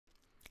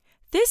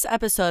This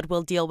episode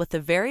will deal with the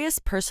various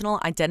personal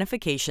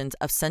identifications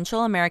of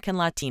Central American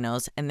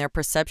Latinos and their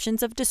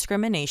perceptions of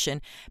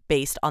discrimination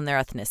based on their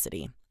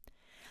ethnicity.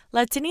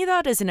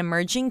 Latinidad is an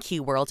emerging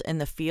keyword in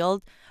the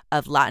field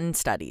of Latin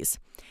studies.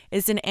 It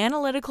is an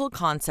analytical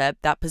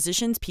concept that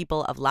positions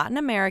people of Latin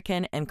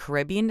American and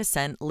Caribbean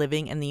descent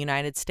living in the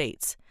United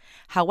States.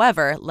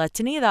 However,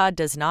 Latinidad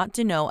does not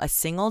denote a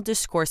single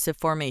discursive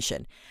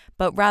formation,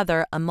 but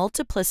rather a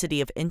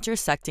multiplicity of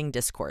intersecting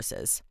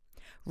discourses.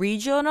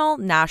 Regional,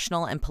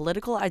 national, and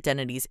political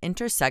identities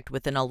intersect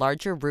within a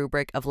larger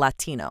rubric of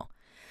Latino.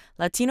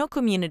 Latino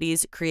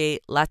communities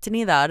create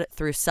Latinidad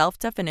through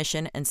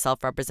self-definition and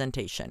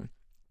self-representation.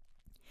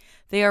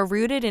 They are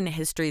rooted in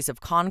histories of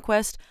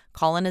conquest,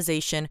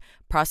 colonization,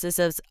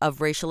 processes of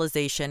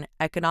racialization,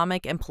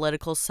 economic and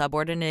political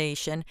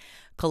subordination,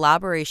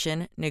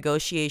 collaboration,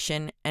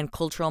 negotiation, and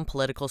cultural and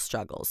political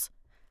struggles.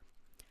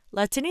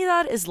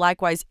 Latinidad is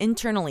likewise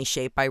internally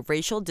shaped by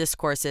racial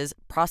discourses,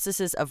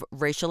 processes of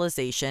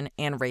racialization,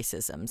 and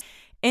racism.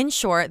 In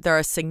short, there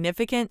are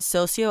significant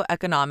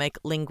socioeconomic,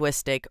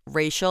 linguistic,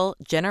 racial,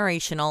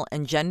 generational,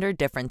 and gender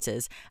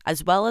differences,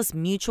 as well as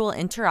mutual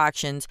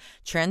interactions,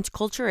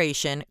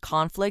 transculturation,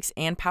 conflicts,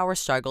 and power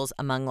struggles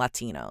among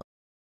Latinos.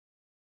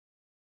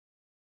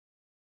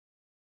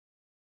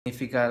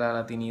 Significa la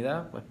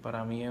latinidad, pues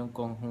para mí es un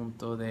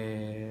conjunto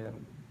de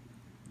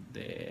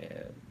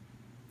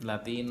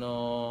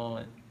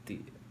latino. To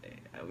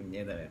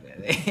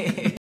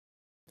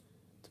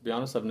be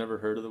honest, I've never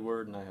heard of the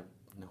word and I have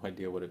no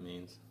idea what it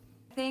means.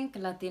 I think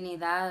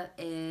Latinidad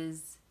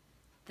is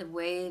the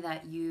way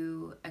that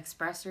you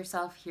express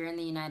yourself here in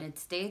the United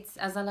States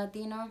as a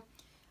Latino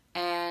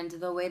and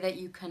the way that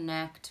you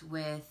connect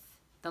with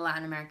the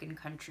Latin American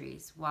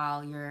countries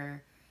while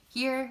you're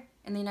here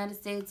in the United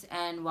States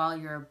and while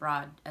you're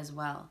abroad as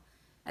well.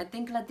 I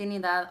think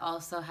Latinidad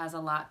also has a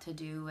lot to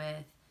do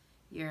with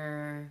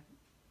your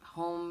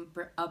home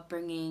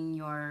upbringing,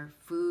 your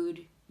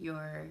food,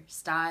 your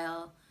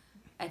style.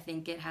 I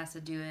think it has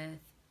to do with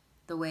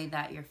the way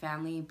that your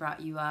family brought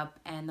you up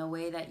and the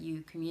way that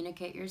you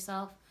communicate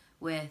yourself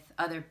with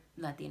other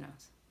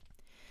Latinos.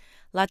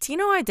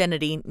 Latino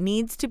identity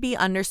needs to be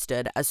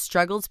understood as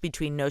struggles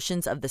between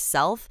notions of the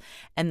self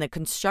and the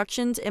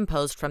constructions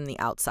imposed from the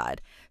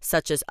outside,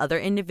 such as other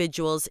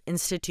individuals,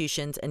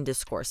 institutions, and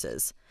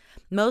discourses.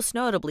 Most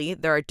notably,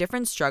 there are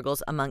different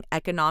struggles among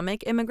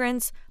economic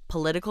immigrants,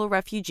 political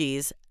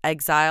refugees,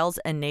 exiles,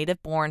 and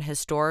native-born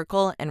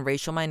historical and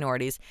racial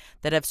minorities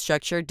that have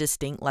structured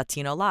distinct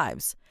Latino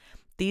lives.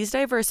 These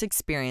diverse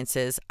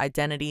experiences,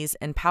 identities,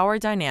 and power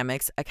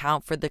dynamics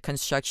account for the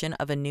construction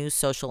of a new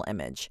social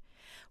image.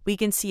 We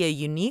can see a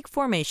unique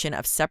formation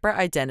of separate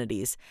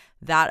identities,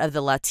 that of the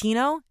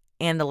Latino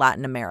and the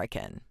Latin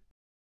American.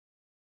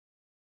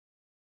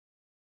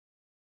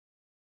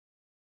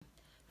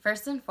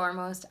 First and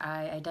foremost,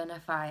 I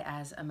identify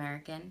as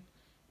American,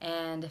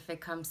 and if it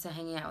comes to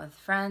hanging out with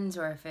friends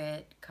or if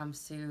it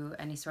comes to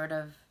any sort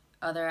of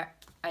other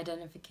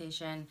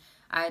identification,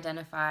 I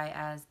identify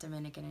as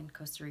Dominican and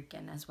Costa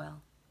Rican as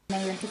well. Me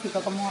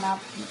identifico como una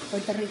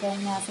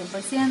puertorriqueña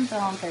 100%,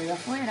 aunque vivo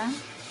afuera.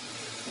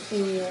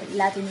 Y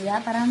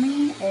Latinidad para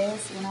mí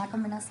es una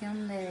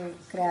combinación de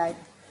crear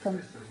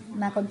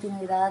una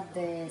continuidad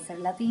de ser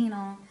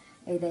latino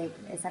y de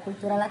esa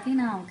cultura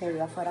latina, aunque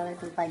viva fuera de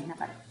tu país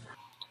natal.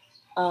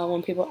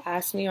 When people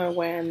ask me or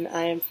when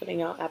I am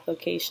filling out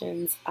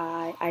applications,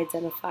 I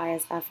identify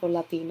as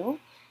Afro-Latino,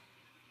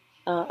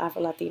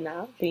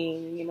 Afro-Latina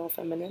being,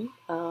 feminine,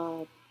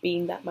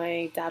 being that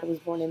my dad was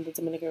born in the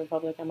Dominican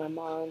Republic and my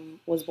mom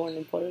was born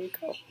in Puerto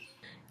Rico.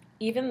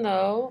 Even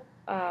though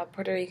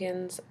Puerto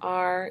Ricans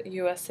are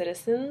U.S.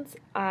 citizens,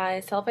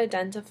 I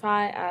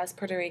self-identify as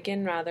Puerto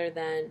Rican rather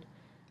than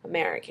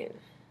American.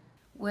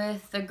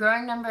 With the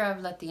growing number of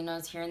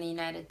Latinos here in the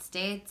United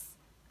States,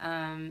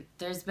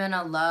 there's been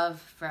a love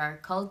for our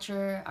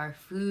culture, our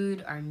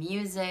food, our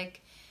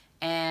music,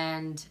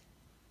 and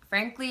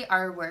frankly,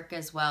 our work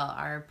as well,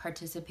 our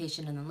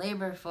participation in the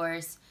labor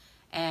force,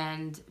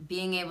 and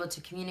being able to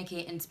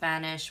communicate in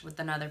Spanish with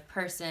another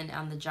person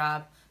on the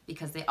job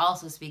because they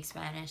also speak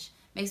Spanish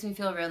makes me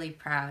feel really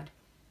proud.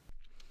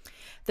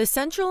 The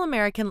Central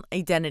American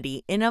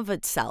identity in of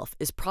itself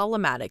is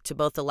problematic to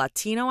both the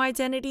Latino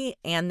identity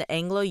and the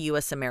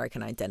Anglo-U.S.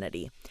 American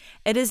identity.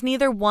 It is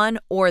neither one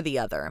or the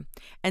other,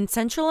 and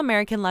Central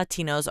American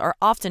Latinos are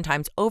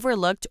oftentimes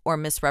overlooked or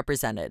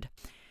misrepresented.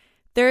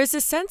 There is a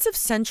sense of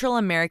Central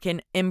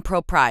American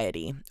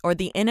impropriety, or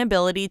the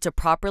inability to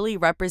properly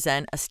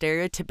represent a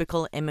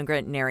stereotypical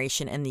immigrant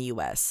narration in the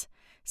U.S.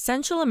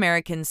 Central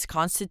Americans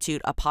constitute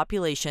a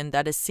population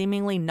that has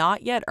seemingly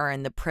not yet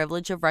earned the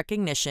privilege of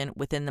recognition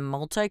within the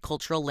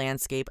multicultural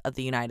landscape of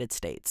the United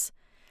States.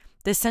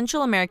 The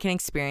Central American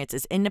experience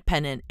is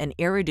independent and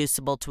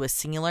irreducible to a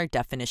singular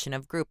definition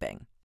of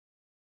grouping.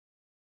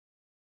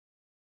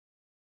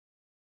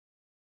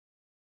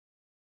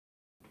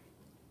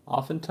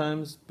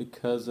 Oftentimes,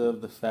 because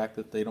of the fact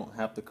that they don't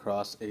have to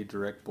cross a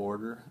direct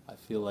border, I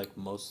feel like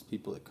most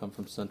people that come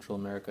from Central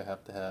America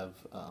have to have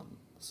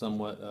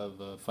somewhat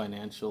of a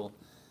financial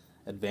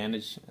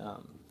advantage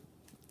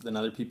than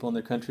other people in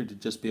their country to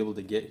just be able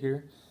to get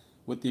here,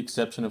 with the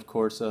exception, of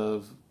course,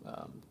 of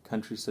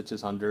countries such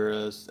as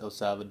Honduras, El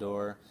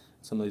Salvador,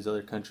 some of these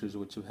other countries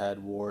which have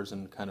had wars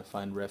and kind of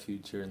find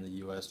refuge here in the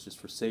U.S. just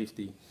for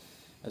safety.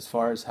 As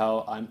far as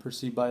how I'm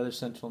perceived by other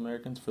Central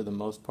Americans, for the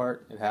most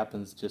part, it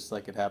happens just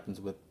like it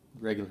happens with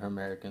regular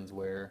Americans,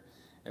 where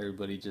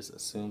everybody just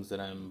assumes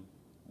that I'm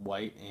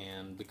white,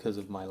 and because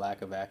of my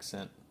lack of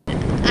accent.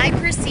 I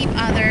perceive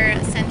other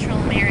Central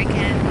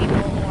American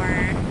people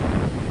or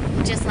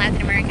just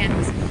Latin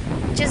Americans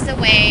just the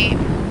way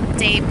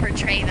they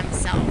portray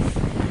themselves.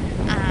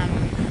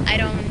 I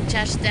don't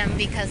judge them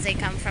because they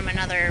come from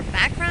another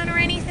background or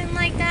anything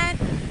like that.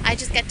 I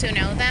just get to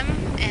know them,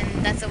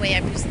 and that's the way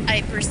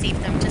I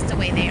perceive them, just the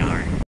way they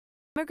are.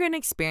 Immigrant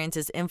experience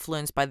is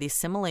influenced by the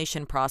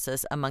assimilation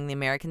process among the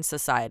American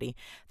society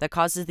that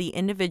causes the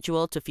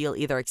individual to feel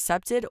either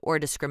accepted or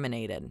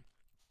discriminated.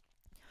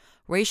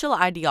 Racial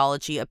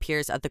ideology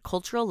appears at the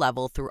cultural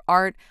level through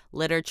art,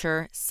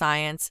 literature,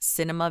 science,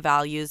 cinema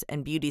values,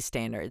 and beauty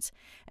standards,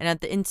 and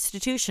at the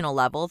institutional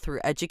level through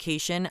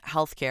education,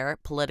 healthcare,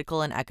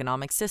 political, and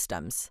economic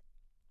systems.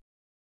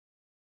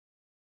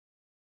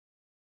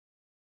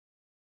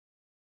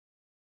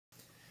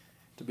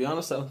 To be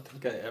honest, I don't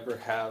think I ever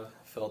have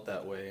felt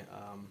that way.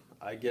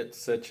 I get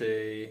such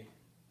a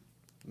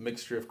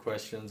mixture of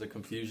questions, a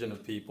confusion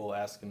of people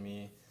asking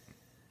me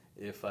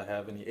if I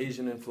have any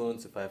Asian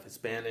influence, if I have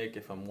Hispanic,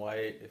 if I'm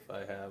white, if I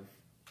have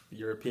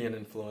European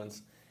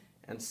influence.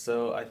 And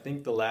so I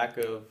think the lack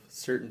of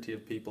certainty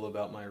of people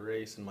about my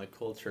race and my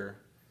culture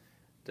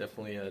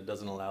definitely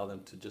doesn't allow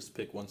them to just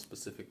pick one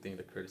specific thing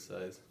to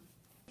criticize.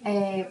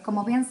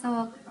 Como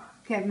pienso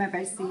que me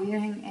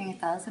perciben en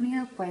Estados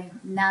Unidos, pues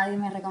nadie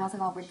me reconoce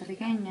como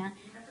puertorriqueña.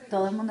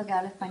 Todo el mundo que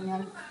habla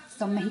español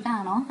son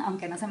mexicanos,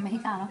 aunque no sean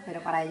mexicanos,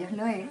 pero para ellos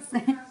lo es.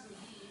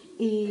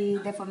 Y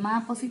de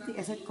forma positiva,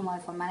 eso es como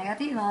de forma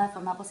negativa. De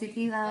forma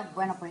positiva,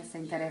 bueno, pues se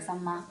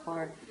interesan más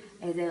por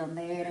de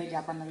dónde eres.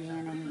 Ya cuando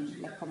vienen y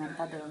les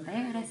comentas de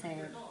dónde eres,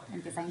 se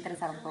empiezan a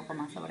interesar un poco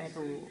más sobre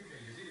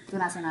tu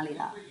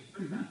nacionalidad.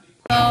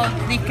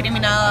 No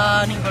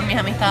discriminada ni por mis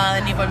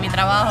amistades ni por mi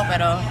trabajo,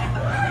 pero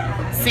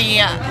sí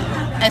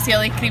he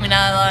sido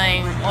discriminada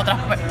en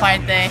otras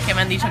partes que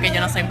me han dicho que yo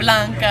no soy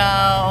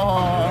blanca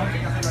o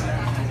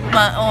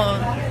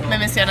me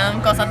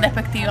mencionan cosas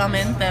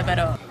despectivamente,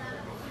 pero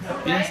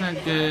piensan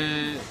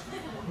que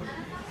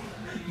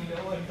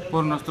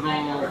por nuestro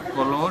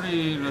color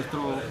y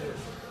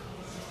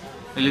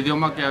el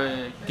idioma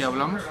que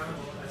hablamos.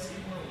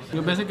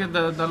 Yo pienso que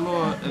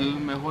darlo el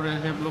mejor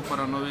ejemplo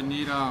para no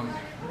venir a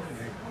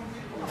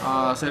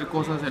hacer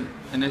cosas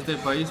en este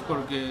país,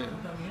 porque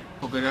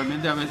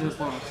realmente a veces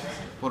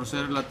por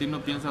ser latino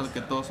piensan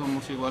que todos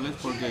somos iguales,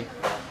 porque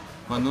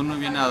cuando uno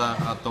viene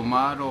a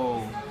tomar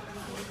o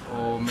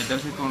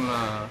meterse con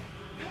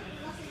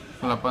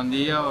la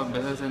pandilla o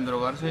empiezas a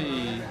endrogarse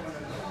y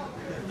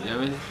a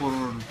veces por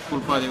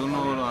culpa de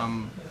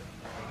uno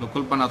lo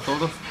culpan a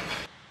todos.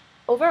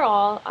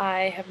 Overall,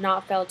 I have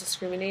not felt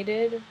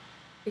discriminated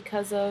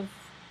because of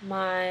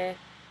my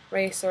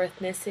race or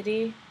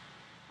ethnicity.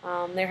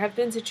 There have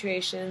been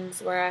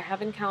situations where I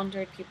have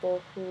encountered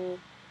people who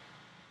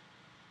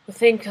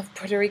think of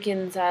Puerto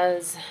Ricans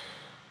as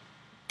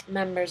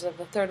members of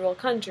a third world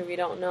country. We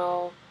don't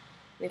know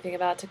anything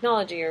about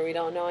technology, or we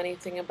don't know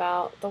anything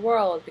about the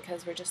world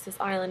because we're just this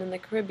island in the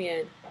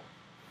Caribbean.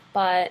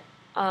 But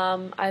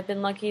I've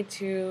been lucky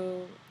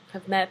to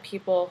have met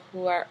people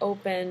who are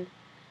open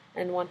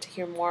and want to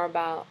hear more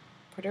about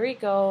Puerto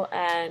Rico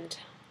and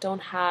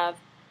don't have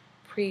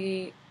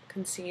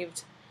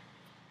preconceived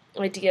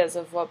ideas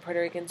of what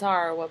Puerto Ricans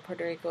are or what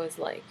Puerto Rico is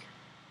like.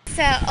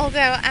 So,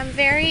 although I'm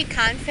very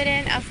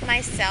confident of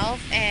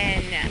myself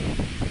and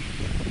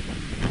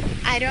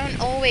I don't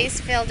always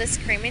feel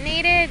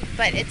discriminated,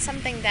 but it's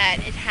something that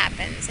it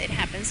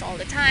happens all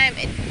the time.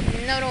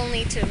 Not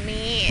only to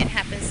me, it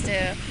happens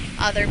to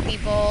other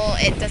people.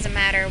 It doesn't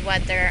matter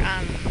what their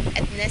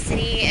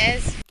ethnicity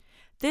is.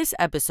 This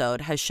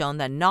episode has shown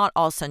that not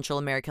all Central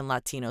American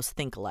Latinos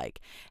think alike.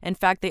 In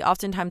fact, they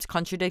oftentimes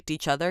contradict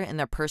each other in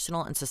their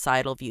personal and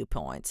societal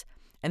viewpoints.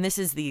 And this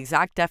is the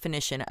exact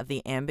definition of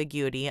the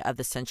ambiguity of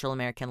the Central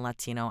American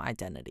Latino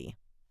identity.